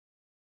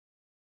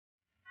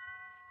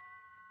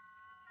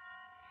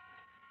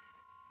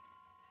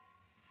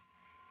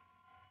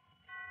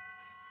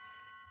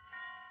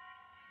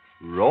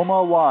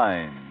Roma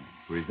Wine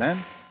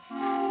presents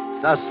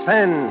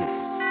Suspense.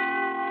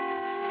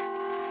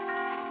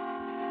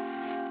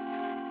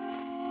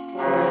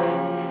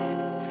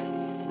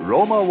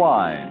 Roma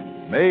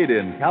Wine, made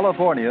in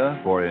California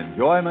for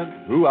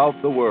enjoyment throughout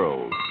the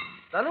world.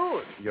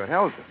 Salud. Your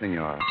health,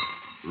 senor.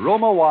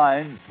 Roma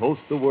Wines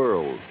toast the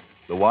world.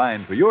 The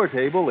wine for your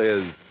table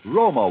is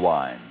Roma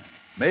Wine,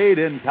 made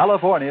in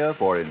California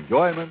for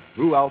enjoyment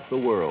throughout the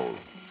world.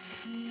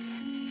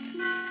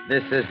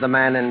 This is the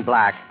man in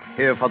black,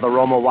 here for the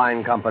Roma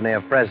Wine Company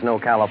of Fresno,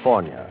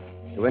 California,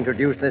 to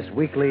introduce this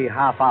weekly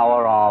half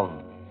hour of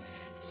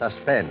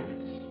Suspense.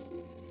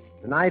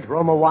 Tonight,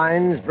 Roma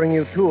Wines bring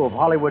you two of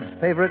Hollywood's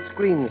favorite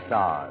screen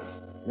stars,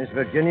 Miss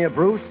Virginia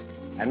Bruce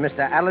and Mr.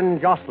 Alan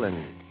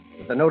Jocelyn,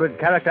 with the noted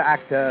character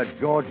actor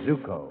George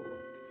Zucco.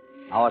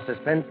 Our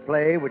suspense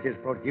play, which is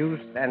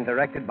produced and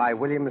directed by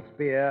William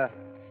Spear,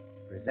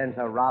 presents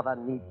a rather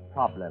neat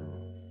problem.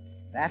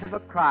 That of a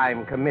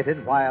crime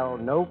committed while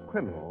no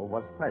criminal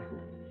was present.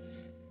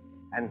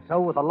 And so,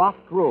 with a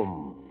locked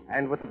room,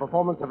 and with the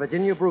performance of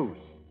Virginia Bruce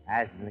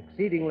as an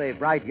exceedingly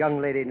bright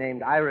young lady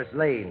named Iris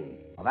Lane,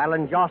 of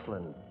Alan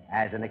Jocelyn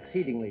as an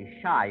exceedingly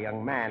shy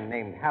young man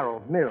named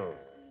Harold Mills,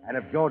 and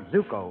of George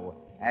Zucco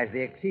as the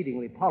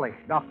exceedingly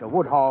polished Dr.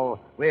 Woodhall,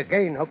 we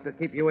again hope to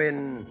keep you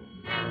in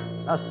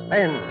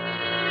suspense.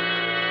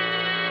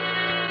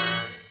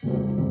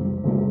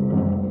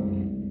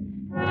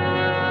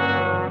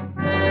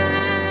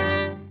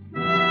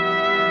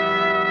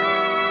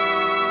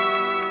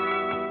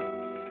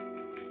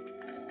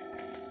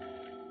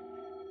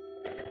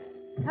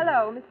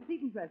 Hello, Mr.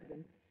 Seaton's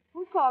residence.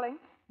 Who's calling?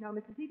 No,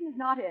 Mr. Seaton is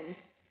not in.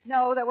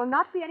 No, there will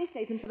not be any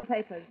statement for the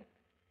papers.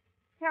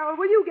 Harold,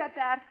 will you get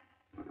that?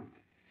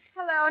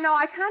 Hello, no,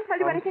 I can't tell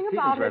you anything Mr.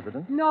 about Seaton's it.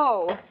 residence?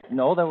 No.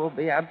 No, there will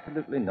be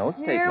absolutely no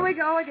statement. Here we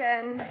go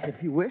again.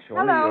 If you wish,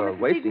 only Hello, you're Mr.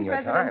 wasting Seaton's your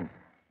residence. time.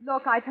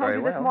 Look, I told Very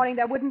you this well. morning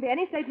there wouldn't be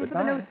any statement for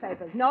the Goodbye.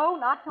 newspapers. No,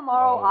 not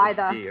tomorrow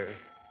either. Dear.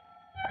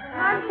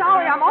 I'm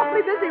sorry, I'm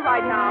awfully busy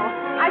right now.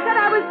 I said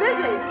I was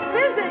busy.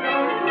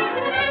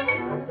 Busy.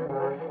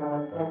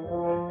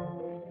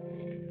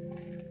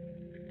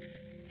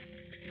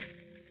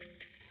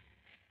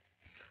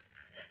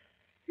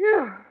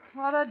 Phew,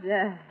 what a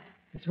day.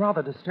 It's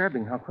rather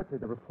disturbing how quickly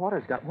the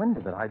reporters got wind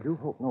of it. I do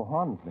hope no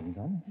harm's been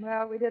done.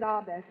 Well, we did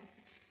our best.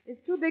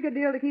 It's too big a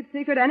deal to keep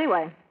secret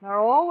anyway. There are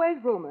always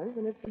rumors,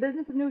 and it's the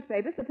business of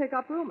newspapers to pick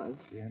up rumors.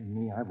 Dear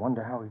me, I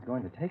wonder how he's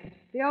going to take it.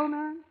 The old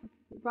man?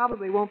 He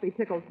probably won't be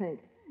tickled pink.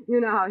 You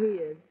know how he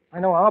is. I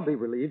know I'll be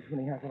relieved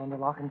when he has it under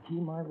lock and key,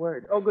 my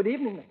word. Oh, good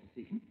evening, Mr.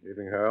 Seaton.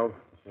 Evening, Harold.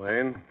 Miss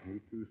Lane,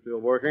 you two still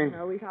working?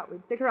 No, we thought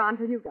we'd stick around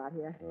till you got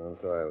here. Oh, I'm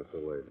sorry I was so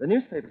late. The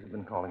newspapers have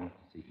been calling,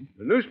 Mr. Seaton.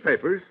 The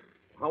newspapers?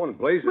 How in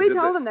blazes We did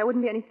told they... them there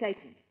wouldn't be any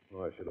statement.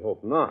 Oh, I should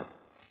hope not.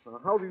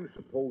 How do you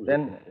suppose...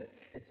 Then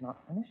it's not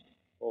finished?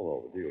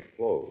 Oh, no, the deal's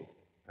closed.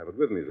 I have it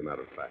with me, as a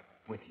matter of fact.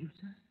 With you,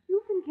 sir?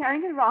 You've been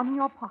carrying it around in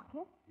your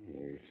pocket?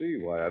 You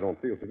see why I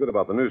don't feel so good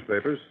about the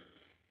newspapers.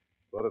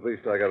 But at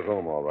least I got it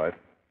home all right.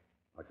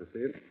 Like to see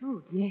it?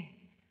 Oh, yes.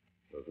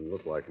 Doesn't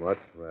look like much,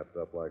 wrapped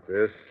up like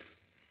this.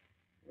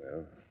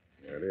 Well,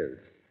 there it is.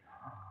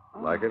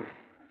 Like it?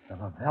 The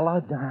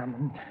Lavella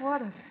diamond.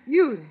 What a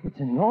beauty. It's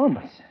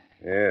enormous.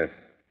 Yes.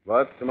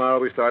 But tomorrow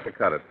we start to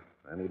cut it.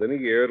 And within a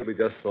year, it'll be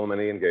just so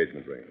many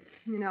engagement rings.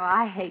 You know,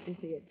 I hate to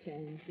see it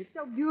change. It's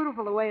so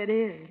beautiful the way it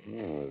is. Oh,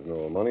 there's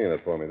no money in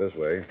it for me this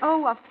way.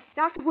 Oh,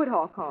 Dr.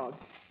 Woodhall called.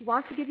 He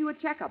wants to give you a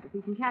checkup if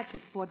he can catch it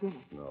before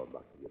dinner. No,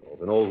 Dr. Woodhall.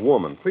 An old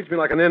woman. Treats me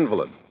like an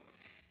invalid.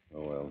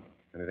 Oh, well.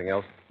 Anything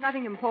else?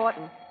 Nothing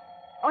important.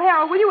 Oh,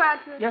 Harold, will you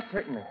answer? Yes,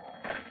 certainly.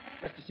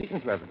 Mr.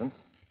 Seaton's residence.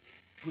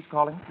 Who's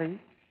calling, please?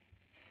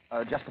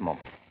 Just a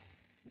moment.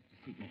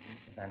 Mr. Seaton,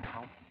 Mr. Van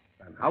Houten.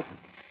 Van Houten?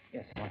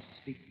 Yes, he wants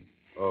to speak to you.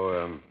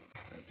 Oh,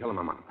 tell him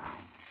I'm out.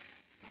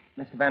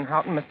 Mr. Van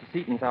Houten, Mr.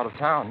 Seaton's out of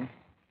town.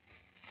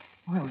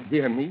 Well,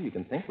 dear me, you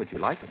can think what you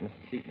like, but Mr.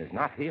 Seaton is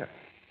not here.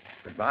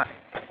 Goodbye.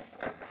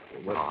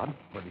 Odd.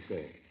 What'd he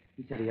say?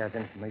 He said he has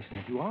information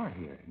that you are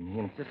here, and he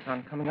insists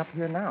on coming up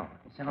here now.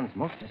 It sounds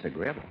most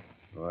disagreeable.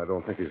 Oh, I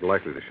don't think he's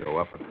likely to show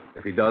up. But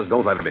if he does,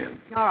 don't let him in.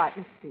 All right,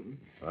 Mr. Seaton.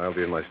 I'll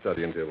be in my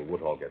study until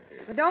Woodhall gets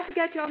here. But don't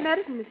forget your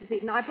medicine, Mr.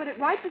 Seaton. I put it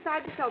right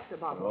beside the seltzer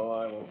bottle. Oh,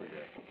 I won't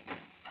forget.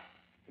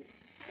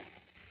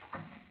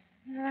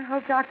 I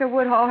hope Dr.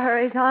 Woodhall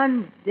hurries.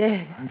 I'm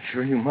dead. I'm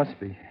sure you must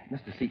be.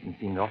 Mr. Seaton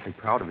seemed awfully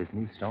proud of his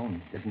new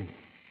stone, didn't he?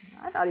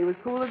 I thought he was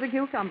cool as a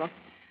cucumber.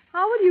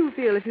 How would you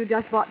feel if you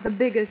just bought the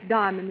biggest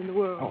diamond in the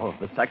world? Oh,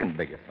 the second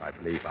biggest, I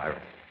believe, Iris.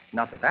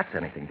 Not that that's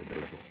anything to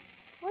belittle.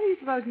 What do you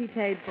suppose he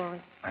paid for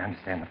it? I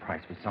understand the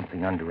price was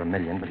something under $1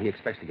 million, but he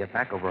expects to get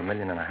back over $1.5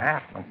 million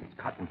once it's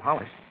cut and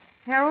polished.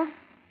 Harold,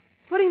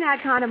 putting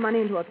that kind of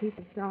money into a piece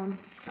of stone.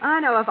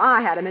 I know if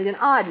I had $1 million,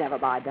 I'd never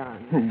buy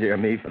diamonds. Dear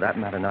me, for that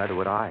matter, neither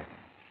would I.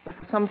 But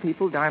for some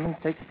people, diamonds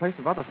take the place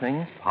of other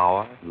things.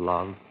 Power,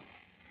 love.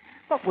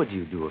 What would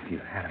you do if you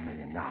had $1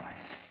 million?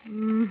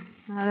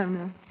 I don't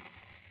know.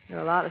 There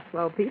are a lot of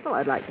swell people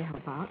I'd like to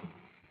help out.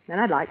 Then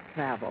I'd like to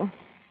travel.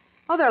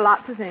 Oh, there are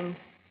lots of things.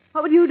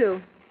 What would you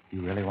do?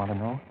 You really want to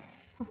know?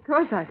 Of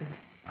course I do.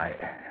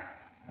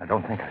 I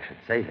don't think I should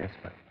say this,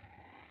 but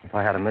if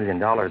I had $1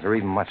 million or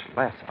even much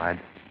less, I'd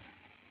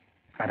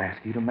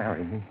ask you to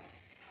marry me.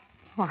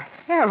 Why,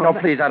 Harold... No,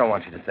 please, I don't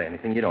want you to say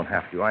anything. You don't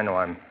have to. I know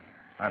I'm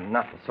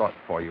not the sort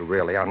for you,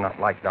 really. I'm not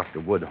like Dr.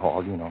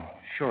 Woodhall,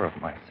 sure of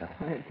myself.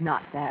 Well, it's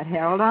not that,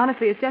 Harold.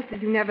 Honestly, it's just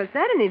that you never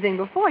said anything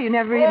before. You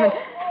never even...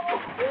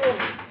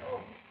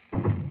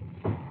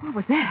 What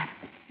was that?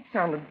 It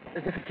sounded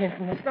as if it came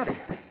from the study.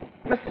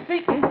 Mr.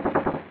 Seaton?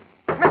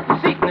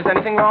 Mr. Seaton, is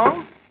anything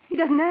wrong? He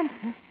doesn't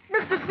answer.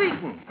 Mr.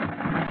 Seaton!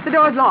 The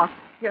door's locked.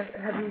 Yes,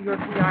 have you your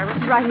key, Iris?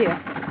 It's right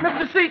here.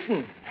 Mr.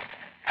 Seaton!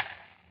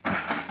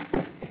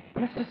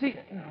 Mr.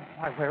 Seaton?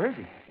 Why, where is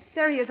he?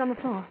 There he is on the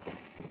floor. What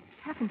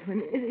happened to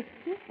him? Is he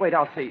sick? Wait,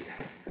 I'll see.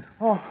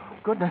 Oh,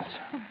 goodness.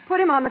 Put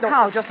him on the No,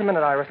 couch. just a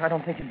minute, Iris. I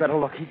don't think you'd better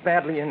look. He's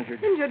badly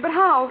injured. Injured, but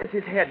how? It's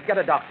his head. Get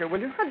a doctor, will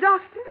you? A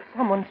doctor?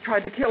 Someone's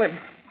tried to kill him.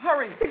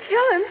 Hurry. To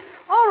kill him?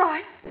 All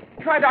right.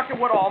 Try Dr.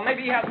 Woodall.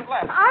 Maybe he hasn't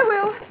left. I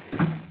will.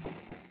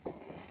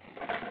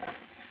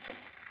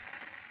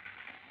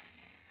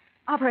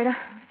 Operator,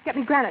 get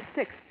me granite,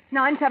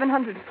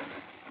 69700.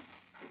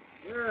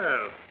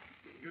 Well,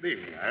 good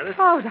evening, Iris.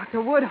 Oh,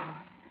 Dr. Woodhall.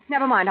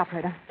 Never mind,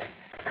 operator.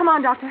 Come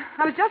on, doctor.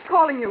 I was just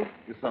calling you.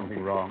 Is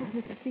something wrong?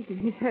 Mr. Seaton,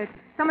 he's hurt.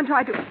 Someone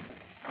tried to...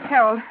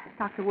 Harold,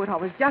 Dr. Woodhall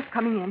was just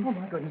coming in. Oh,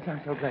 my goodness,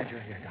 I'm so glad you're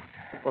here,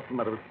 Doctor. What's the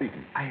matter with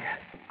Seaton? I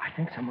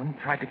think someone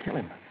tried to kill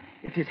him.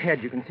 It's his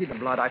head. You can see the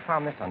blood. I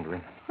found this under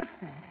him. What's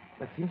that?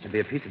 There seems to be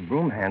a piece of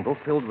broom handle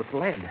filled with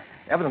lead.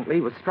 Evidently,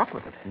 he was struck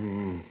with it.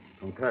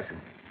 Concussion.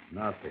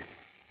 Nasty.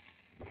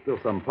 Still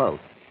some pulse.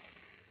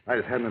 I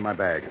just had him in my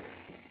bag.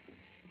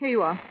 Here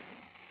you are.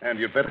 And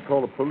you'd better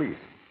call the police.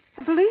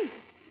 The police?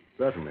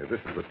 Certainly. This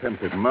is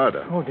attempted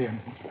murder. Oh, dear.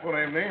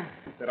 Good evening.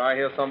 Did I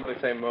hear somebody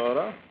say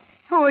murder?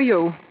 Who are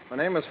you? My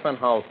name is Van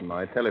Houten.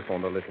 I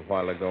telephoned a little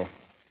while ago.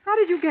 How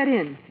did you get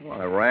in?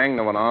 Well, I rang,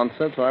 no one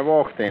answered, so I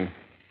walked in.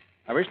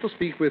 I wish to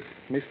speak with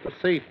Mr.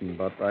 Seaton,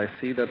 but I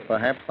see that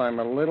perhaps I'm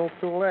a little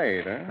too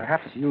late, eh?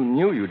 Perhaps you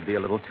knew you'd be a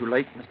little too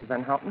late, Mr.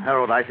 Van Houten.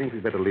 Harold, I think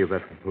we'd better leave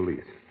that for the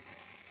police.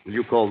 Will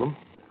you call them?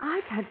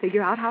 I can't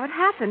figure out how it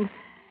happened.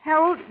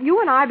 Harold, you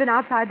and I have been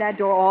outside that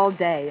door all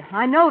day.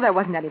 I know there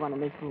wasn't anyone in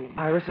this room.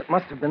 Iris, it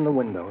must have been the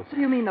windows. What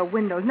do you mean the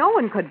windows? No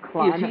one could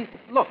climb. You see,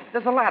 look,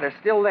 there's a ladder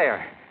still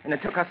there. And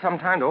it took us some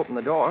time to open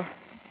the door.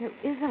 There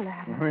is a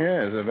ladder. Oh,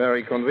 yes, a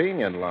very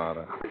convenient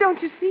ladder.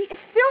 Don't you see? It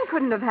still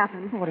couldn't have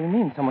happened. What do you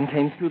mean? Someone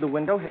came through the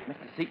window, hit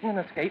Mr. Seaton, and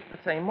escaped the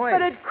same way.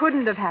 But it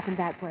couldn't have happened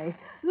that way.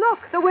 Look,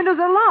 the windows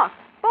are locked.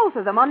 Both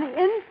of them on the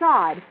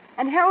inside.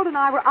 And Harold and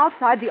I were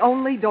outside the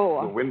only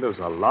door. The windows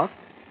are locked?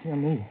 Dear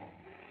me.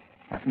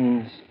 That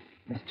means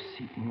Mr.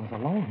 Seaton was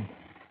alone.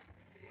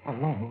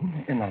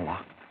 Alone in a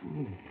locked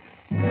room.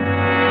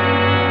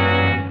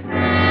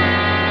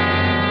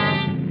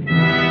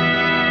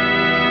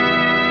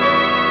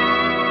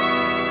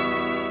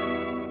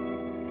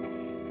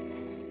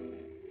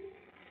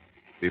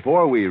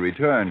 Before we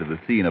return to the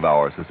scene of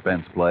our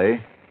suspense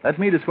play, let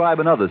me describe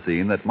another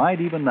scene that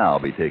might even now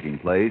be taking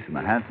place in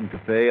the handsome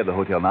cafe of the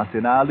Hotel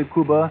Nacional de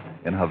Cuba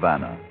in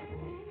Havana.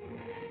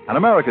 An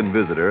American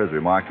visitor has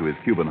remarked to his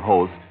Cuban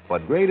host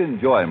what great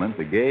enjoyment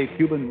the gay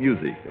Cuban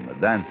music and the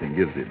dancing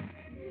gives him.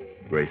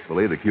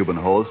 Gracefully, the Cuban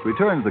host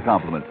returns the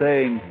compliment,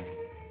 saying,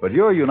 "But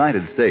your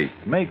United States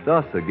makes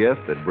us a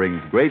gift that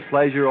brings great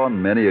pleasure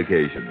on many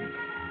occasions.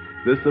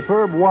 This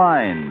superb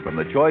wine from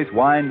the choice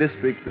wine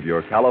districts of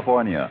your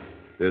California,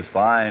 this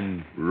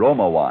fine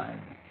Roma wine.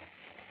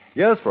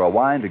 Yes, for a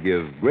wine to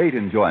give great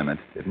enjoyment,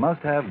 it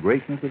must have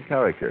greatness of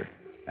character.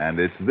 And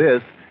it's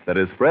this that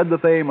has spread the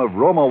fame of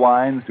Roma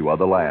wines to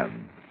other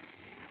lands.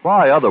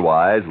 Why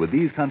otherwise would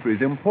these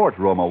countries import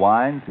Roma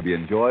wines to be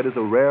enjoyed as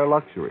a rare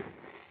luxury?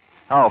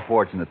 How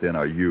fortunate, then,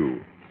 are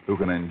you who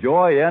can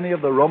enjoy any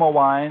of the Roma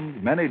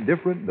wines, many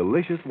different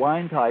delicious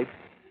wine types,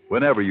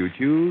 whenever you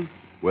choose,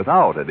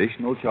 without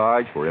additional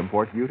charge for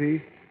import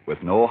duty,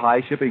 with no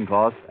high shipping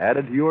costs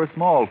added to your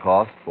small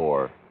cost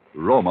for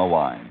Roma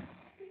wine.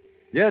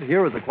 Yet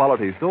here is a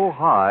quality so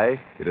high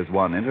it has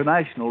won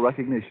international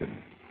recognition.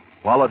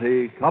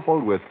 Quality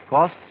coupled with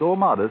cost so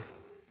modest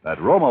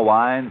that Roma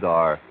wines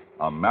are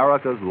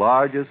America's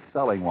largest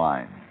selling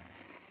wines.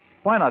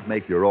 Why not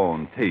make your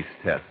own taste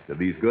test of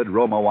these good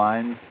Roma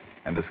wines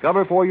and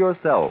discover for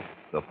yourself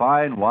the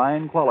fine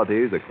wine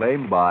qualities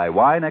acclaimed by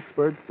wine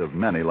experts of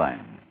many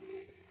lands?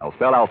 I'll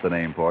spell out the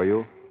name for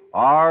you.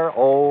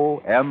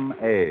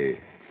 R-O-M-A,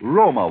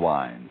 Roma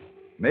wine,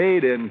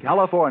 made in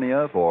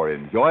California for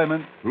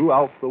enjoyment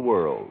throughout the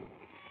world.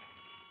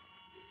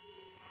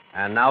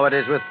 And now it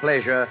is with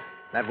pleasure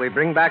that we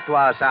bring back to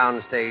our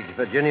soundstage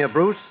Virginia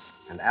Bruce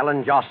and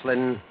Alan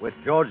Jocelyn with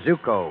George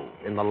Zucco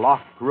in The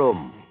Locked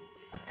Room.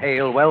 A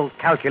tale well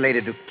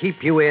calculated to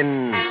keep you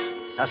in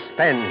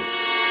suspense.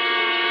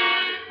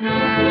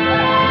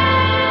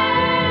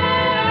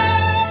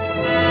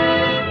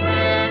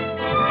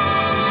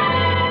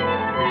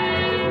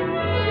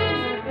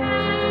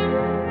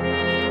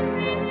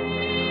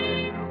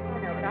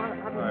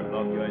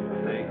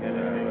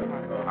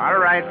 All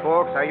right,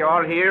 folks. Are you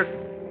all here?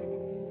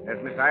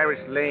 There's Miss Iris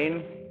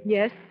Lane,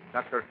 Yes?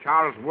 Dr.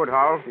 Charles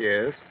Woodhull,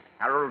 Yes?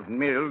 Harold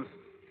Mills,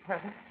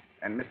 Present.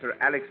 and Mr.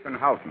 Alex Van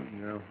Houten.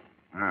 No.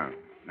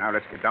 Now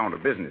let's get down to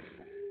business.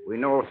 We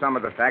know some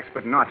of the facts,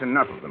 but not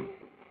enough of them.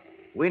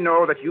 We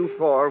know that you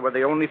four were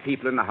the only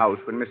people in the house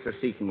when Mr.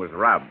 Seaton was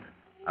robbed,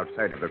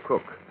 outside of the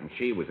cook, and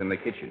she was in the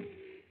kitchen.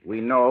 We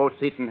know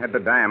Seaton had the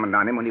diamond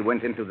on him when he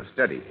went into the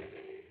study,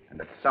 and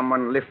that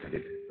someone lifted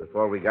it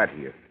before we got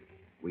here.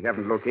 We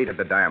haven't located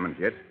the diamond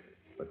yet,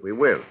 but we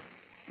will.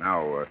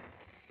 Now,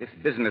 this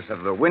business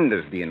of the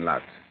windows being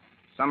locked,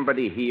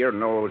 somebody here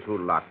knows who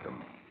locked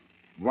them.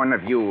 One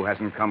of you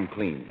hasn't come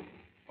clean,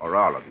 or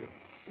all of you.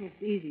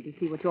 It's easy to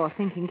see what you're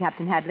thinking,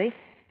 Captain Hadley.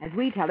 As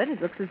we tell it,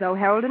 it looks as though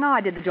Harold and I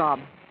did the job.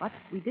 But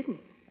we didn't,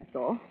 that's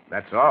all.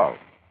 That's all.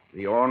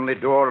 The only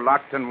door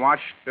locked and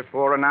watched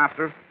before and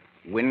after,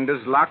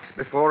 windows locked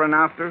before and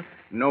after,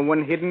 no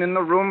one hidden in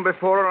the room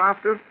before or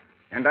after,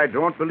 and I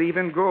don't believe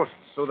in ghosts,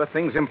 so the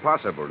thing's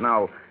impossible.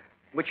 Now,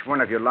 which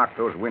one of you locked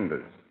those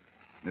windows?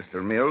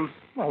 Mr. Mills?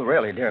 Well,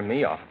 really, dear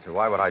me, officer,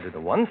 why would I do the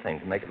one thing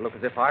to make it look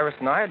as if Iris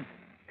and I had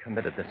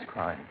committed this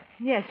crime?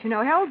 Yes,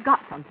 Harold's got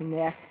something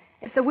there.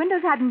 If the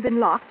windows hadn't been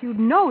locked, you'd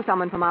know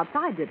someone from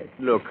outside did it.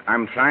 Look,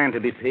 I'm trying to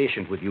be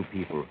patient with you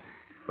people,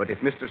 but if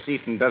Mr.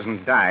 Seaton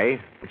doesn't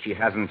die, which he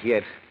hasn't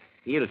yet,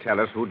 he'll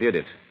tell us who did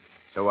it.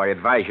 So I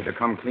advise you to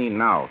come clean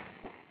now.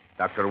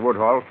 Dr.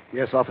 Woodhull?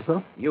 Yes,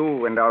 officer?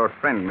 You and our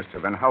friend,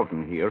 Mr. Van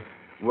Houten here,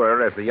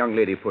 were, as the young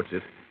lady puts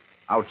it,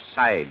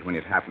 outside when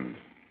it happened.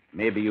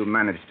 Maybe you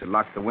managed to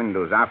lock the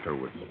windows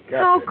afterwards.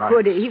 How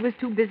could he? He was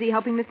too busy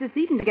helping Mr.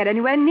 Seaton to get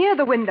anywhere near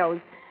the windows.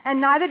 And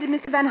neither did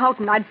Mr. Van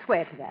Houten, I'd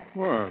swear to that.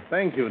 Well,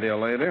 thank you, dear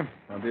lady.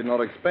 I did not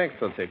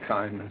expect such a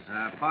kindness.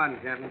 Pardon,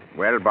 Captain.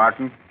 Well,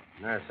 Barton?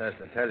 Nurse has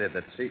to tell you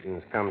that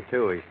Seaton's come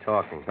to. He's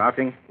talking.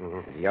 Talking?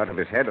 Mm-hmm. Is he out of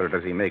his head, or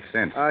does he make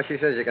sense? She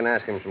says you can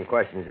ask him some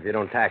questions if you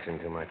don't tax him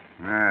too much.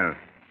 Well,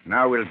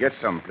 now we'll get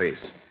someplace.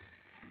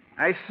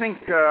 I think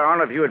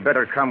all of you had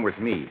better come with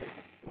me.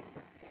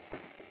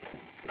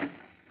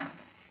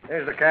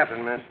 Here's the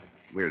captain, miss.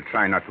 We'll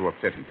try not to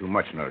upset him too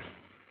much, nurse.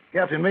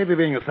 Captain, maybe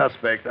being a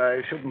suspect,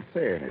 I shouldn't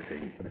say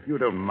anything. But if you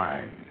don't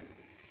mind,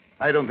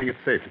 I don't think it's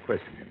safe to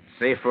question him.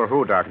 Safe for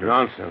who, Doctor?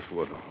 Nonsense,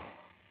 Woodhull.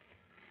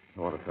 I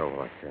want to tell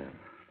what I can.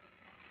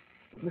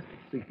 Mr.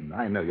 Seaton,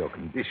 I know your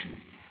condition.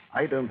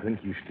 I don't think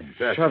you should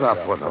exert Shut up,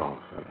 yourself. Woodhull.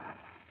 Shut up.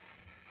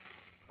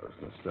 I was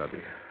in the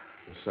study.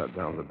 Just sat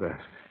down at the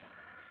desk.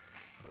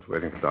 I was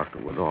waiting for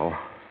Dr. Woodhull.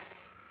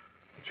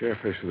 The chair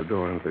facing the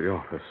door into the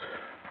office.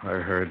 I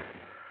heard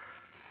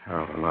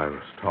Harold and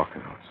Iris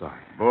talking outside.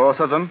 Both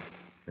of them?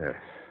 Yes.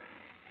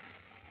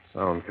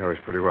 Sound carries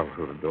pretty well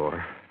through the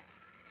door.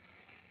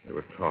 They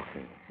were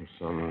talking.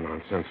 Some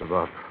nonsense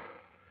about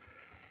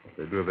what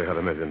they do if they had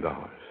 $1 million.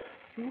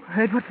 You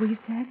heard what we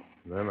said?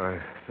 Then I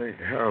think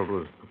Harold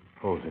was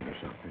proposing or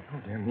something.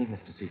 Oh, dear me,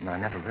 Mr. Seaton, I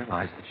never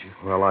realized that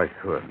you... Well, I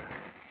could.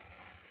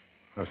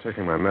 I was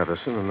taking my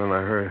medicine, and then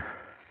I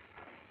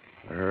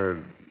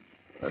heard,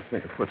 I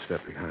think, a footstep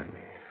behind me.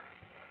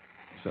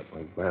 I set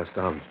my glass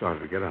down and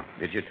started to get up.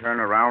 Did you turn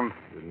around?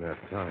 Didn't have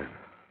time.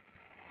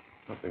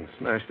 Something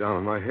smashed down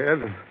on my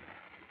head, and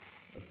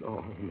that's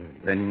all.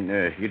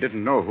 Then you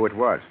didn't know who it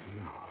was?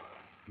 No.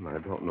 And I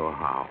don't know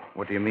how.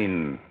 What do you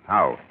mean,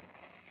 how?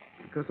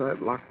 Because I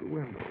had locked the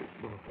windows,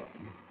 both of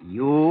them.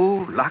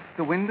 You locked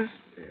the windows?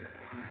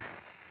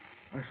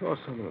 Yeah. I saw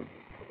someone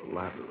put a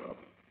ladder up.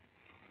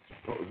 I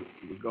suppose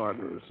it was the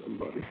gardener or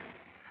somebody.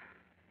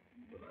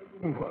 But I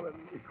didn't want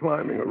to be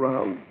climbing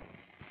around,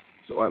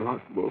 so I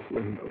locked both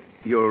windows.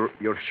 You're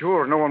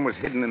sure no one was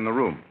hidden in the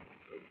room?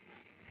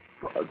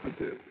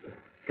 Positive.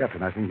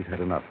 Captain, I think you've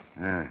had enough.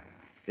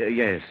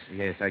 Yes,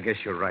 I guess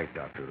you're right,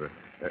 Doctor.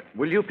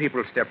 Will you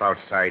people step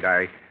outside?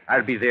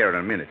 I'll be there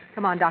in a minute.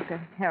 Come on, Doctor.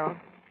 Harold.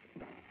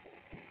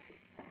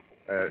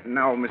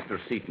 Now, Mr.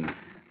 Seaton,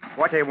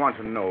 what I want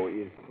to know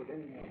is...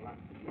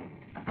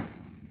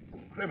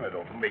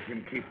 Criminal to make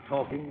him keep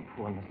talking.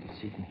 Poor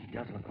Mr. Seaton, he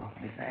does look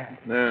awfully bad.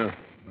 Yeah,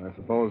 I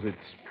suppose it's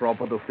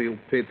proper to feel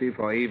pity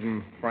for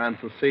even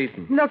Francis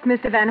Seaton. Look,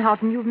 Mr. Van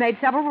Houten, you've made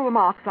several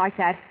remarks like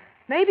that.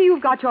 Maybe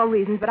you've got your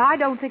reasons, but I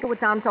don't think it would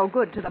sound so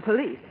good to the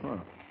police.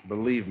 Well,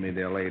 believe me,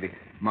 dear lady,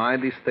 my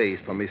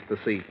distaste for Mr.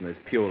 Seaton is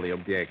purely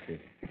objective.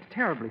 It's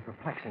terribly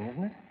perplexing,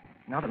 isn't it?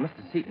 Now that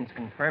Mr. Seaton's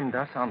confirmed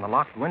us on the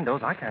locked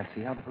windows, I can't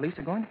see how the police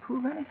are going to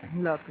prove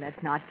anything. Look,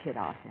 let's not kid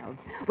ourselves.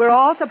 We're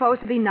all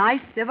supposed to be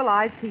nice,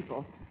 civilized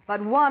people.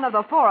 But one of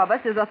the four of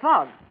us is a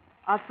thug.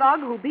 A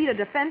thug who beat a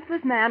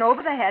defenseless man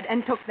over the head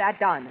and took that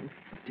diamond.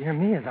 Dear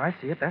me, as I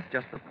see it, that's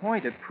just the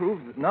point. It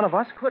proves that none of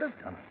us could have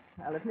done it.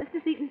 Well, if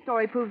Mr. Seaton's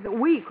story proves that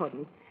we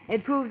couldn't,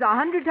 it proves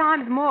 100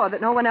 times more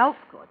that no one else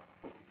could.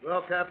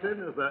 Well,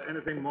 Captain, is there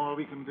anything more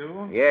we can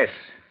do? Yes.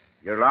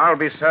 You'll all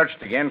be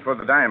searched again for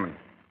the diamond.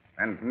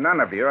 And none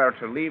of you are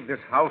to leave this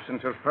house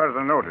until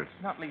further notice.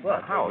 Not leave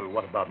Well, the house.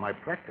 what about my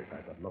practice?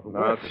 I've got nothing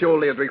Now,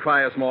 surely it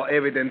requires more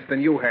evidence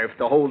than you have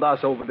to hold us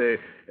over the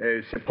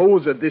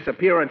supposed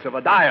disappearance of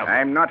a diamond.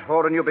 I'm not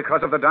holding you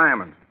because of the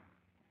diamond.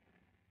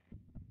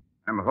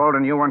 I'm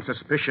holding you on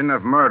suspicion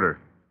of murder.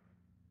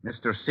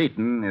 Mr.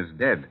 Seaton is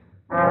dead.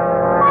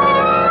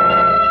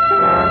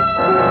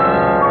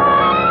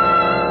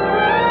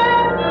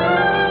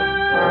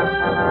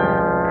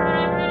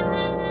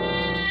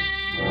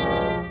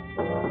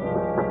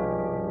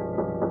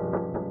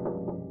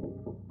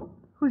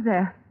 Who's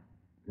there?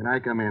 Can I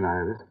come in,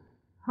 Iris?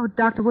 Oh,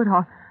 Dr.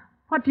 Woodhall.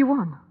 What do you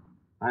want?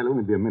 I'll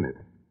only be a minute.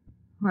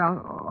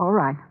 Well, all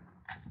right.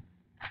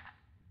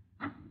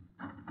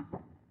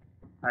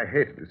 I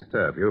hate to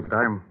disturb you, but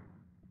I'm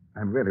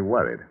really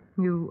worried.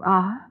 You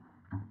are?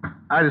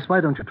 Iris, why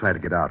don't you try to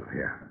get out of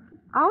here?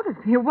 Out of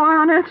here? Why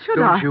on earth should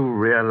I? Don't you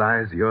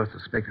realize you're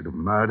suspected of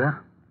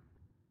murder?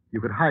 You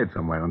could hide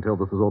somewhere until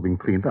this has all been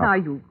cleaned up. Are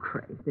you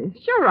crazy?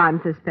 Sure,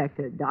 I'm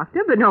suspected,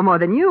 Doctor, but no more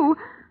than you.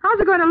 How's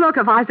it going to look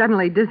if I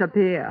suddenly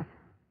disappear?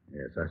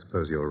 Yes, I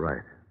suppose you're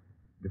right.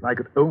 If I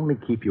could only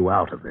keep you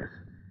out of this.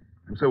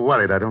 I'm so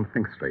worried I don't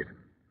think straight.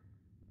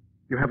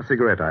 You have a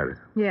cigarette, Iris?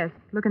 Yes,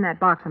 look in that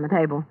box on the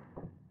table.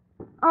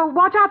 Oh,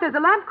 watch out, there's a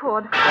lamp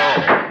cord.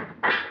 Oh,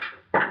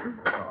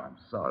 I'm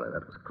sorry.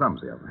 That was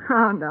clumsy of me.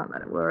 Oh, don't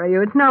let it worry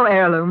you. It's no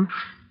heirloom.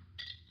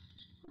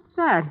 What's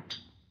that?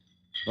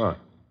 What?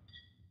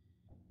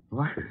 Oh,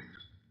 Iris,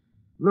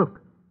 look.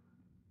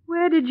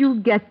 Where did you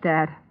get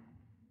that?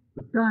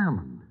 The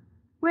diamond.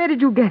 Where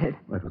did you get it?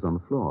 Well, it was on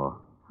the floor.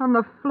 On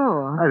the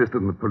floor. Iris,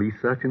 didn't the police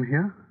search in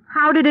here?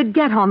 How did it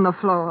get on the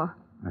floor?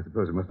 I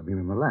suppose it must have been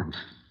in the lamp.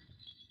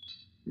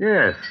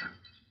 Yes.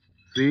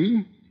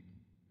 See?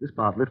 This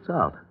part lifts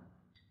out.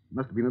 It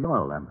must have been an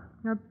oil lamp.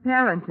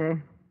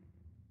 Apparently.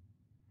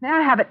 May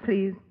I have it,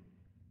 please?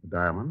 The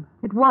diamond?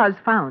 It was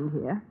found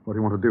here. What do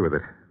you want to do with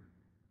it?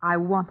 I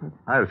want it.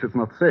 Iris, it's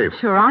not safe.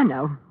 Sure, I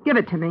know. Give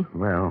it to me.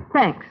 Well.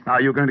 Thanks. Are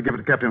you going to give it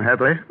to Captain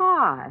Hadley?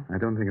 Why? I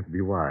don't think it'd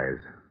be wise.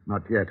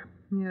 Not yet.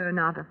 You're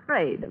not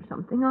afraid of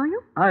something, are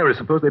you? Iris,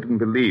 suppose they didn't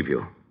believe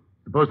you.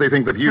 Suppose they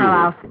think that you... Oh,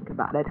 I'll think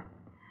about it.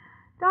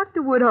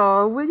 Dr.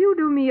 Woodhall, will you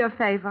do me a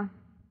favor?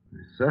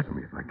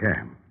 Certainly, if I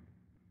can.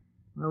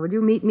 Well, will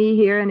you meet me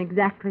here in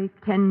exactly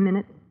 10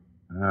 minutes?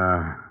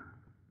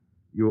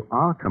 You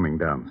are coming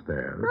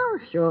downstairs. Oh,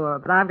 sure,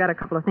 but I've got a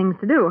couple of things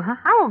to do.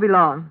 I won't be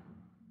long.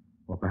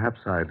 Well, perhaps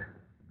I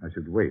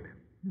should wait.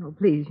 No,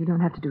 please, you don't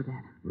have to do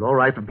that. Well, all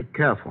right, but be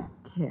careful.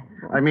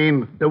 Careful. I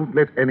mean, don't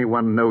let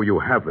anyone know you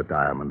have the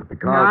diamond,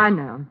 because... No, I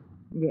know.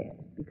 Yes,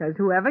 because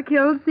whoever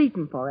killed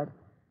Seaton for it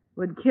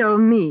would kill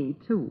me,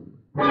 too.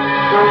 I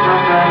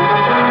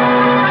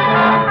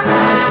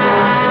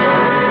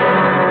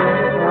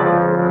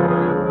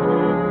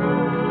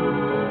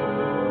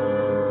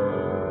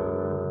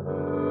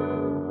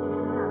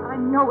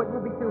know it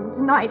will be soon.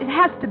 Tonight. It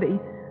has to be.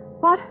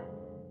 What?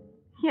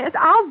 Yes,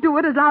 I'll do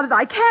it as loud as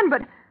I can,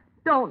 but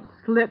don't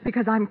slip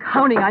because I'm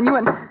counting on you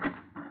and...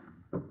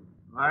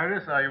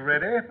 Iris, are you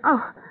ready?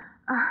 Oh,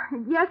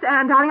 yes,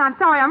 Anne, darling, I'm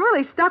sorry. I'm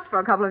really stuck for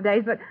a couple of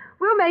days, but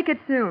we'll make it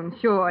soon.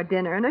 Sure,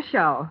 dinner and a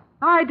show.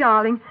 All right,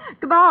 darling.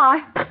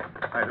 Goodbye.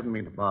 I didn't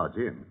mean to barge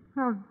in.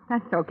 Oh,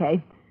 that's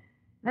okay.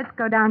 Let's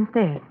go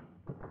downstairs.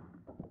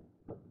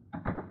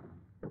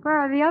 Where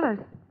are the others?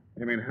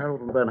 You mean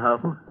Harold and Van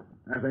Houten?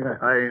 I think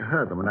I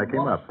heard them when I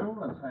came up.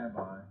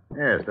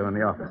 Yes, they're in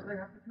the office.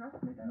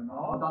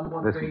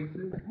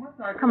 Listen.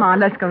 Come on,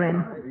 let's go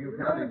in.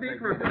 It'll only be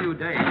for a few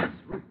days.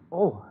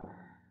 Oh,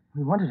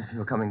 we wondered if you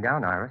were coming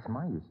down, Iris.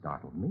 My, you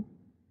startled me.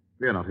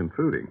 We're not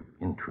intruding.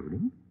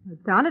 Intruding? It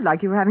sounded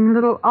like you were having a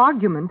little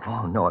argument.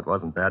 Oh, no, it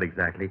wasn't that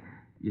exactly.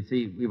 You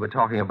see, we were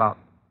talking about,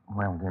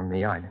 well, dear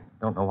me, I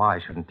don't know why I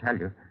shouldn't tell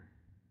you,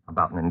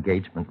 about an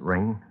engagement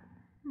ring.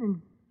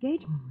 An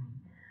engagement ring?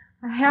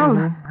 Harold.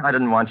 Mm-hmm. I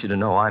didn't want you to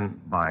know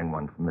I'm buying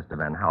one from Mr.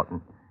 Van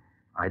Houten.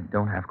 I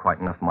don't have quite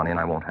enough money, and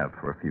I won't have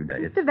for a few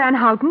days. Mr. Van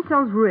Houten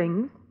sells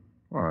rings.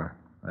 Oh,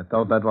 I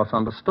thought that was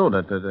understood.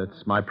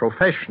 It's my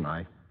profession.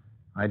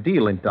 I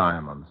deal in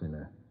diamonds in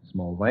a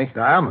small way.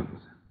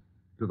 Diamonds?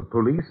 To the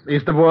police?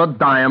 Is the word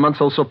diamond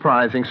so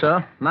surprising,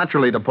 sir?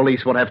 Naturally, the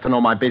police would have to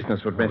know my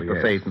business with Mr.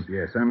 Yes, Seaton.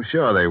 yes, I'm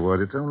sure they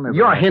would. It's only...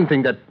 You're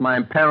hinting at my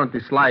apparent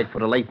dislike for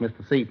the late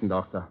Mr. Seaton,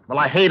 Doctor. Well,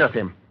 I hated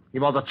him. He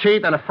was a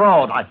cheat and a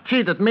fraud. I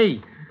cheated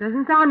me.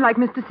 Doesn't sound like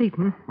Mr.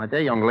 Seaton. My dear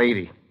young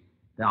lady,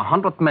 there are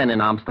 100 men in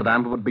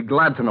Amsterdam who would be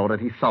glad to know that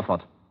he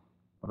suffered.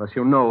 But as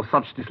you know,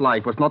 such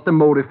dislike was not the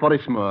motive for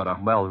his murder.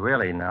 Well,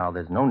 really, now,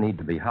 there's no need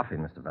to be huffy,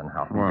 Mr. Van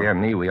Houten. Well. Dear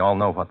me, we all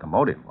know what the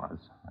motive was.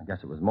 I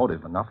guess it was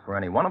motive enough for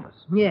any one of us.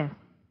 Yes.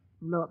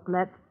 Look,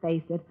 let's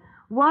face it.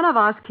 One of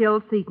us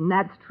killed Seaton,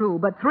 that's true,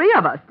 but 3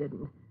 of us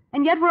didn't.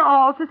 And yet we're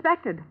all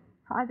suspected.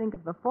 I think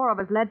if the 4 of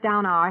us let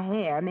down our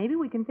hair, maybe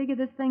we can figure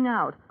this thing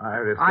out.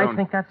 Iris, I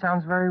think that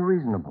sounds very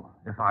reasonable.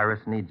 If Iris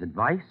needs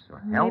advice or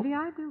help... Maybe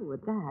I do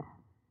at that.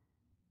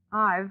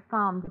 I've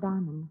found the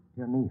diamond.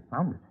 Dear me,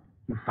 found it.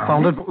 You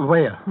Found it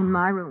where? In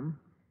my room.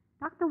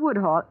 Dr.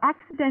 Woodhall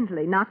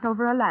accidentally knocked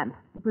over a lamp.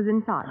 It was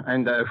inside.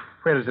 And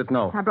where is it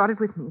now? I brought it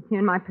with me. It's here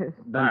in my purse.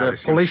 Then the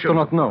police do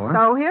not know, huh?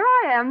 So here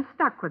I am,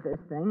 stuck with this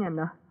thing, and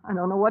I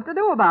don't know what to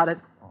do about it.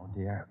 Oh,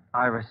 dear.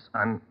 Iris,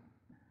 I'm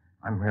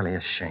really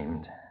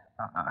ashamed.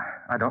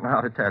 I don't know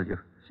how to tell you.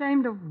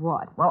 Ashamed of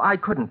what? Well, I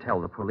couldn't tell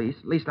the police.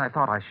 At least I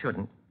thought I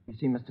shouldn't. You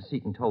see, Mr.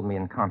 Seaton told me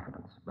in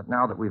confidence. But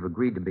now that we've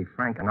agreed to be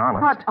frank and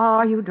honest... What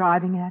are you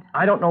driving at?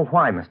 I don't know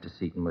why Mr.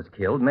 Seaton was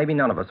killed. Maybe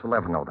none of us will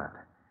ever know that.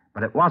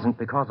 But it wasn't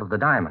because of the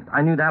diamond.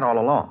 I knew that all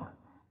along.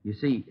 You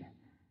see,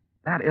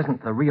 that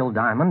isn't the real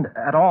diamond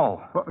at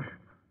all.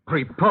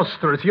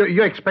 Preposterous.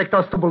 You expect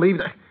us to believe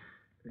that?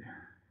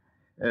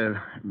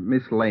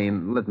 Miss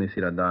Lane, let me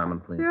see that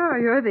diamond, please. Sure,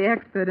 you're the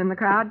expert in the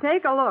crowd.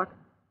 Take a look.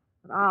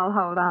 But I'll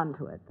hold on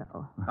to it,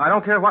 though. I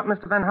don't care what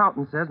Mr. Van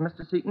Houten says.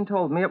 Mr. Seaton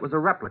told me it was a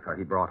replica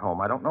he brought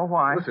home. I don't know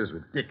why. This is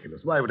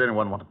ridiculous. Why would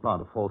anyone want to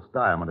plant a false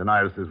diamond in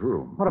Iris's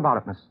room? What about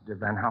it, Mr.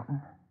 Van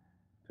Houten?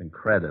 It's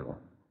incredible.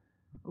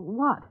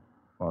 What?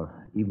 Well,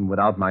 even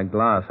without my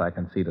glass, I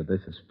can see that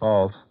this is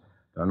false.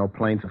 There are no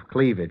planes of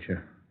cleavage.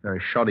 A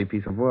very shoddy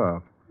piece of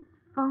work.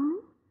 Phony?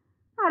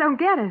 I don't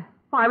get it.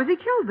 Why was he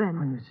killed then?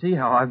 Well, you see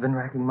how I've been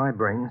racking my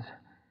brains.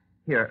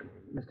 Here,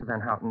 Mr. Van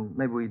Houten,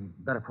 maybe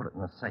we'd better put it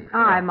in the safe.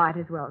 I might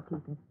as well keep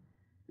it.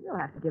 You'll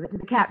have to give it to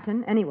the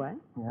captain anyway.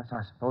 Yes,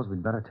 I suppose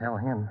we'd better tell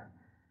him.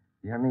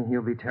 Dear me,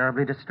 he'll be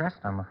terribly distressed,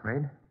 I'm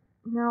afraid.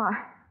 No, I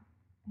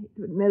hate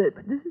to admit it,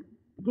 but this is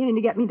beginning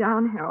to get me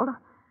down, Harold.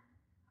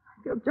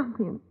 I feel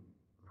jumpy and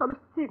sort of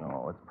sick.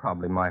 Oh, it's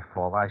probably my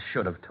fault. I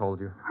should have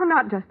told you. Oh,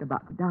 not just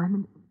about the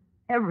diamond.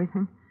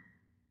 Everything.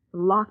 The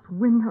locked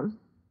windows.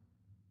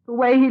 The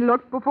way he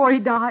looked before he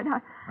died.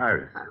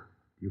 Iris,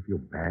 do you feel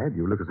bad?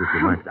 You look as if you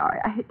I'm might... sorry.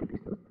 I hate to be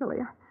so silly.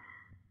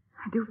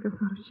 I do feel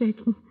sort of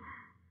shaky.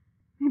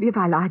 Maybe if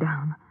I lie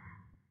down.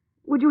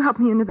 Would you help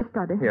me into the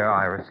study? Here,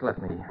 Iris, let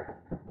me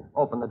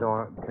open the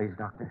door, please,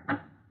 Doctor.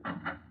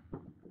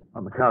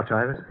 On the couch,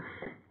 Iris?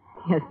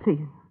 Yes,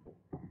 please.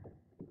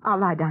 I'll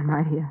lie down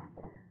right here.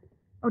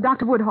 Oh,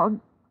 Dr. Woodhall,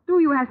 do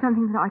you have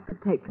something that I could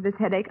take for this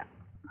headache?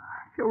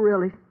 I feel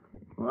really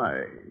sick.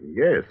 Why,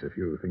 yes, if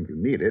you think you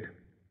need it.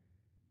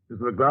 Is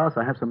there a glass?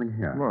 I have something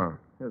here. Well,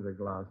 here's a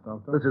glass,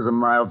 Doctor. This is a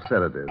mild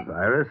sedative,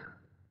 Iris.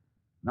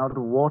 Now a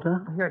little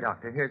water? Here,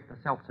 Doctor, here's the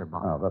seltzer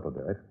bottle. Oh, that'll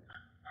do it.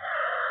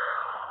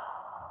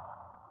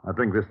 Now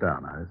drink this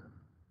down, Iris.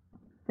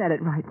 Set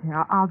it right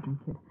there. I'll drink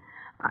it.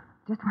 I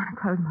just want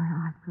to close my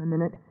eyes for a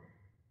minute.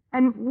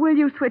 And will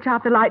you switch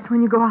out the lights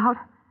when you go out?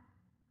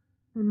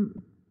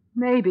 And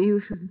maybe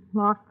you should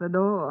lock the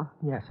door.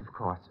 Yes, of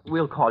course.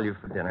 We'll call you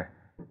for dinner.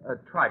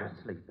 Try to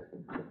sleep.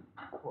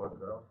 Poor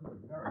girl. She was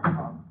very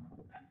calm.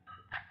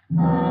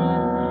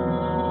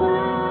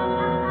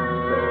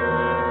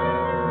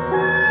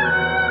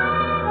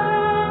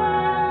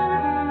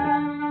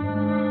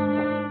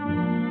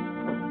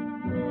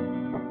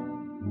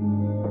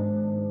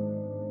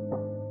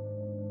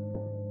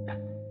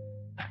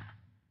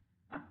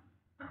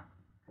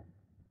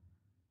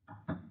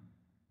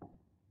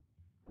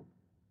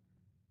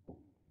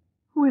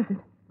 Who is it?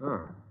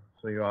 Oh,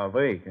 so you are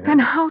awake, eh? Van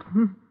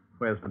Houten.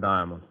 Where's the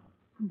diamond?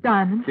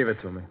 Diamond. Give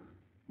it to me.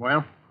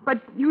 Well,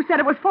 But you said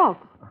it was false.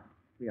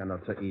 we are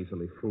not so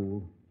easily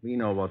fooled. We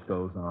know what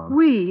goes on.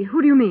 We?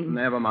 Who do you mean?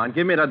 Never mind.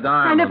 Give me the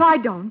diamond. And if I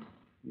don't?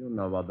 You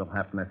know what will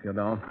happen if you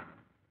don't.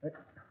 Hey,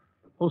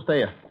 who's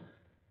there?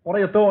 What are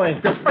you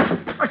doing? Van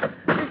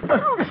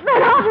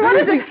Houten, what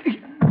is it?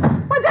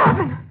 What's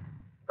happened?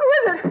 Who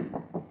is it?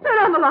 Turn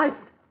on the lights.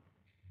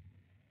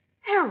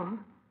 Harold.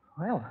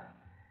 Well,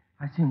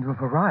 I seem to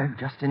have arrived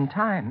just in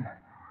time.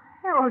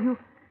 Harold, you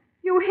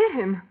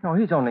hit him. No,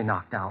 he's only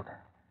knocked out.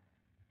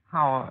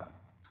 How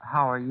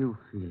are you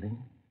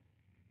feeling?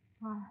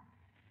 Why,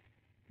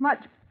 much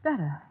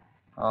better.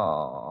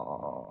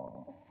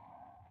 Oh,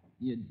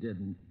 you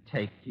didn't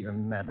take your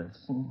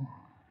medicine.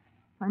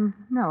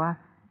 No,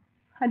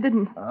 I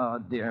didn't. Oh,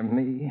 dear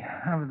me.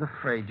 I was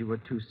afraid you were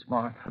too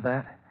smart for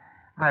that.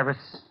 Iris,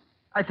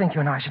 I think you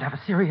and I should have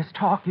a serious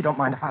talk. You don't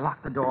mind if I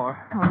lock the door?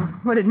 Oh,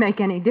 would it make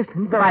any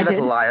difference if Very I did?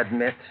 little, I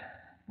admit.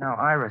 Now,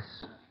 Iris,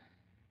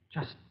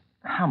 just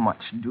how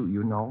much do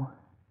you know?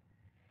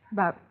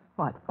 About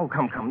what? Oh,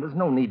 come. There's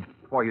no need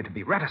for you to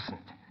be reticent.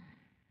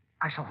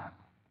 I shall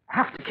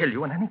have to kill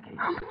you in any case.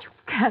 Oh, but you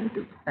can't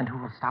do that. And who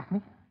will stop me?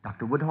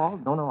 Dr. Woodhall?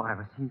 No,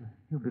 Iris.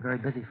 He'll be very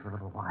busy for a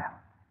little while.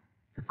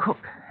 The cook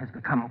has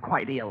become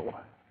quite ill.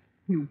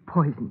 You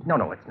poisoned her.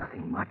 No, it's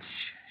nothing much.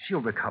 She'll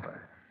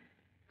recover.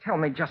 Tell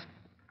me just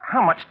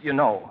how much do you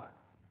know?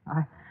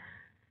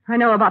 I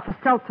know about the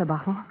seltzer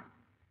bottle.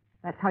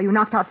 That's how you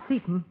knocked out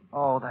Seaton.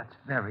 Oh, that's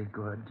very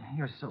good.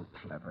 You're so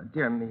clever.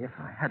 Dear me, if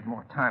I had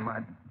more time,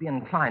 I'd be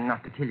inclined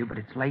not to kill you, but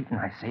it's late and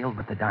I sailed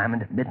with the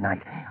Diamond at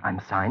midnight.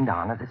 I'm signed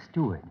on as a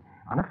steward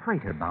on a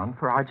freighter bound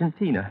for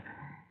Argentina.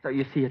 So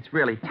you see, it's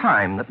really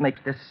time that makes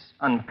this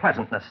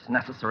unpleasantness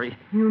necessary.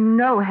 You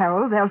know,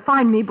 Harold, they'll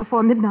find me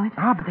before midnight.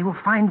 Ah, but they will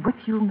find with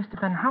you Mr.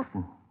 Van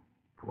Houten.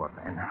 Poor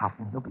Van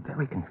Houten. He'll be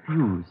very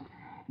confused.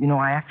 You know,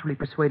 I actually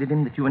persuaded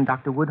him that you and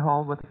Dr.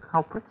 Woodhall were the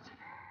culprits.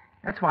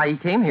 That's why he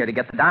came here to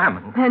get the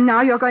diamond. And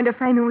now you're going to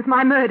frame him with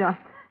my murder.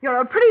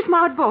 You're a pretty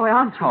smart boy,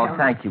 aren't you? Oh, Harold?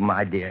 thank you,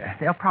 my dear.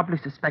 They'll probably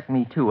suspect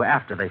me, too,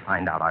 after they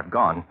find out I've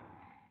gone.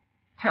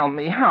 Tell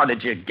me, how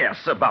did you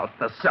guess about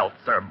the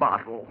seltzer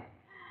bottle?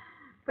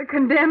 The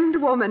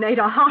condemned woman ate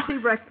a hearty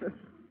breakfast.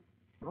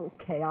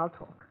 Okay, I'll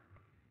talk.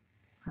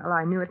 Well,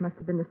 I knew it must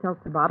have been the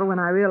seltzer bottle when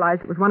I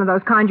realized it was one of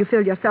those kind you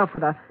fill yourself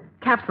with a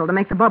capsule to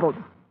make the bubbles.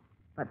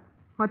 But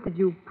what did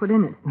you put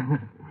in it?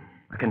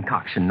 A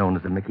concoction known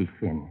as a Mickey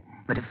Finn.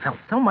 But it felt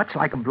so much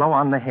like a blow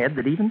on the head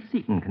that even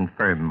Seaton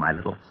confirmed my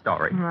little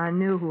story. I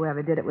knew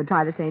whoever did it would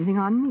try the same thing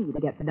on me to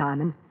get the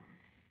diamond.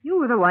 You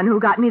were the one who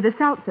got me the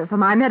seltzer for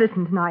my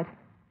medicine tonight.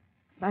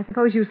 I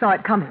suppose you saw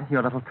it coming.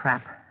 Your little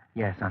trap?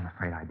 Yes, I'm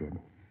afraid I did.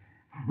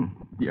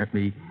 Dear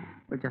me,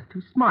 we're just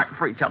too smart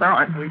for each other,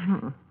 aren't we?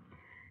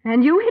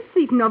 And you hit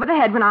Seaton over the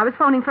head when I was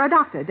phoning for a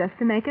doctor just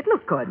to make it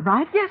look good,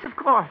 right? Yes, of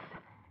course.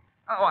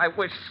 Oh, I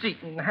wish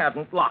Seaton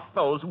hadn't locked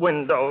those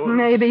windows.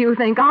 Maybe you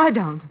think I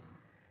don't.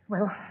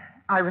 Well,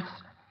 Iris,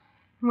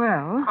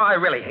 Well, I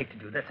really hate to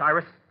do this,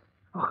 Iris.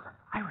 Look,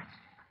 Iris,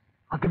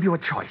 I'll give you a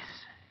choice.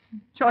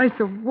 choice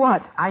of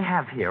what? I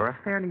have here a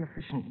fairly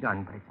efficient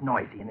gun, but it's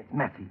noisy and it's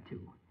messy, too.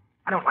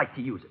 I don't like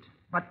to use it.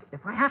 But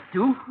if I have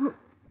to...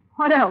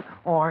 What else?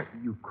 Or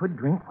you could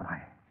drink what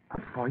I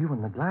put for you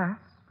in the glass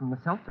from the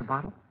seltzer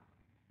bottle.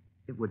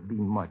 It would be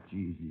much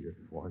easier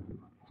for you.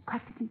 It's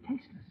practically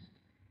tasteless.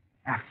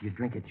 After you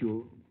drink it,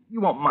 you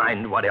won't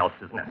mind what else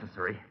is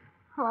necessary.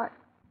 What?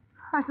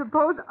 I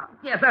suppose...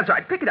 Yes, that's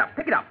right. Pick it up.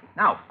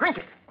 Now, drink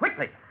it.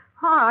 Quickly.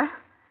 All right.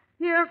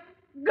 Here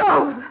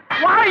goes.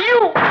 Why,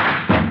 you...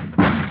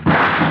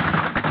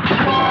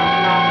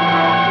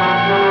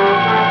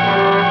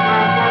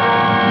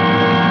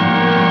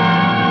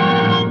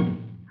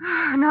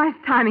 Nice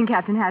timing,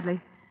 Captain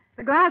Hadley.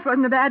 The glass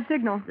wasn't a bad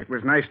signal. It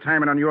was nice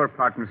timing on your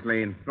part, Miss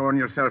Lane, throwing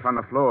yourself on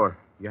the floor.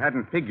 You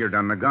hadn't figured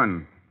on the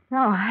gun.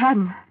 No, I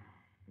hadn't.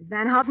 Is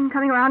Van Houten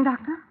coming around,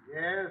 Doctor?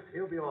 Yes,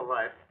 he'll be all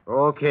right.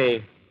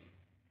 Okay.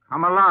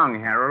 Come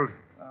along, Harold.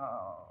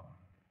 Oh,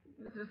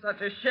 this is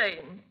such a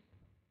shame.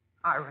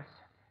 Iris,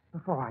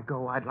 before I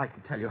go, I'd like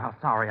to tell you how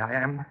sorry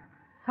I am.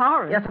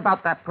 Sorry. Yes,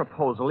 about that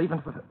proposal.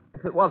 Even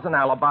if it was an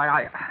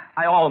alibi,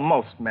 I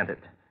almost meant it.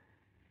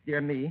 Dear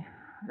me,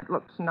 it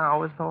looks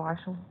now as though I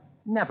shall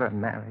never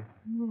marry.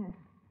 Yes.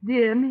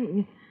 Dear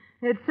me.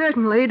 It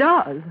certainly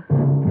does.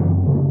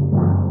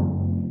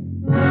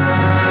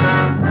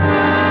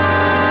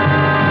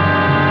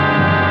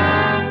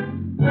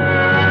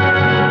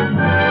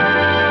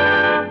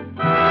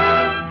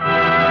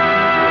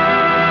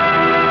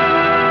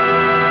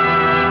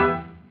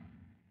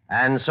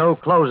 And so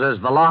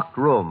closes The Locked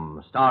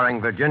Room, starring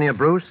Virginia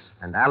Bruce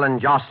and Alan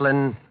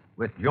Jocelyn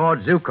with George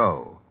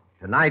Zucco.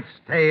 Tonight's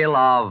tale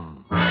of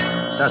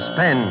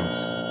suspense.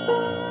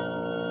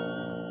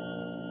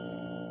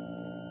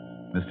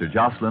 Mr.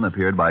 Jocelyn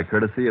appeared by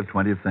courtesy of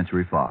 20th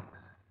Century Fox.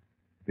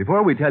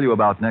 Before we tell you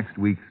about next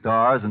week's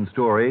stars and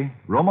story,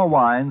 Roma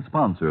Wine,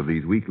 sponsor of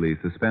these weekly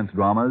suspense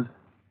dramas,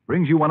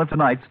 brings you one of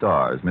tonight's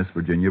stars, Miss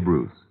Virginia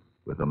Bruce,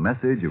 with a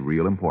message of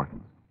real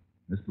importance.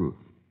 Miss Bruce.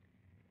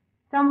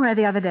 Somewhere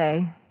the other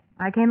day,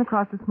 I came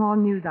across a small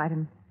news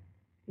item.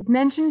 It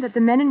mentioned that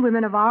the men and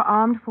women of our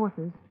armed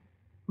forces,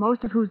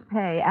 most of whose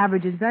pay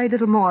averages very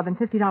little more than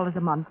 $50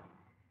 a month,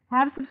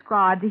 have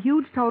subscribed a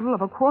huge total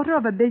of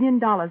 $250 million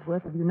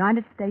worth of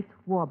United States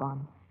war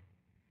bonds.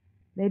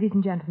 Ladies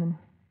and gentlemen,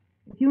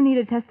 if you need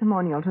a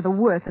testimonial to the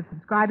worth of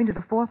subscribing to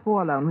the Fourth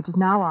War Loan, which is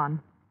now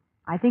on,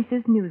 I think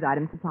this news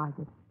item supplies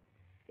it.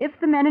 If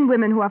the men and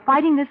women who are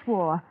fighting this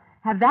war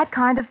have that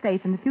kind of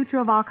faith in the future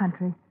of our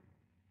country,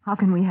 how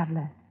can we have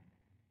less?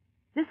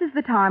 This is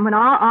the time when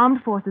our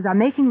armed forces are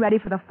making ready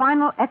for the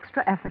final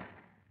extra effort,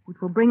 which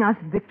will bring us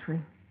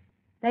victory.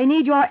 They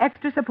need your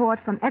extra support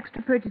from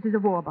extra purchases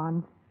of war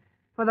bonds.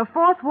 For the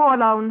Fourth War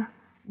Loan,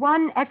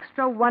 one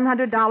extra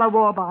 $100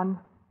 war bond,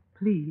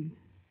 please.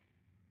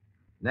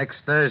 Next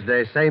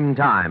Thursday, same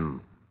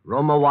time,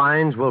 Roma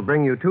Wines will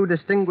bring you two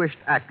distinguished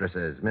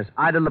actresses, Miss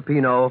Ida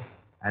Lupino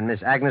and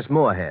Miss Agnes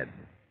Moorehead.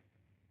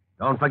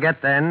 Don't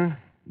forget, then,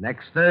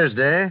 next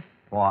Thursday,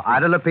 for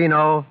Ida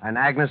Lupino and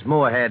Agnes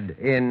Moorehead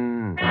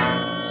in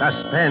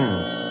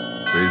Suspense.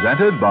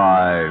 Presented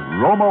by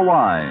Roma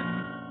Wine,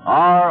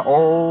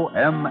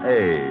 R-O-M-A,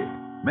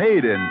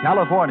 made in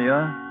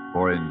California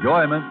for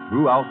enjoyment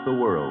throughout the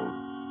world.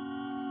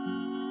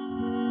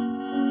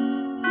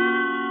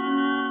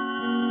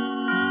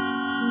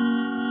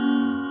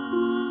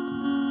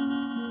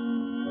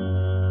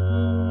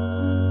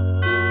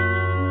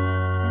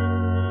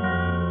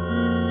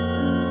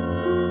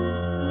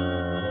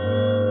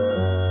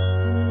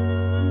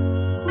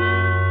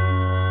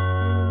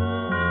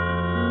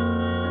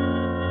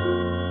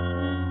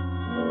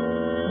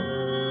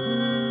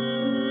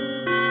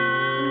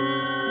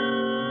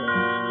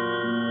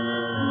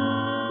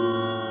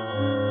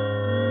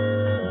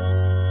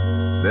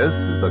 This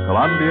is the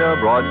Columbia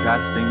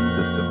Broadcasting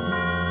System.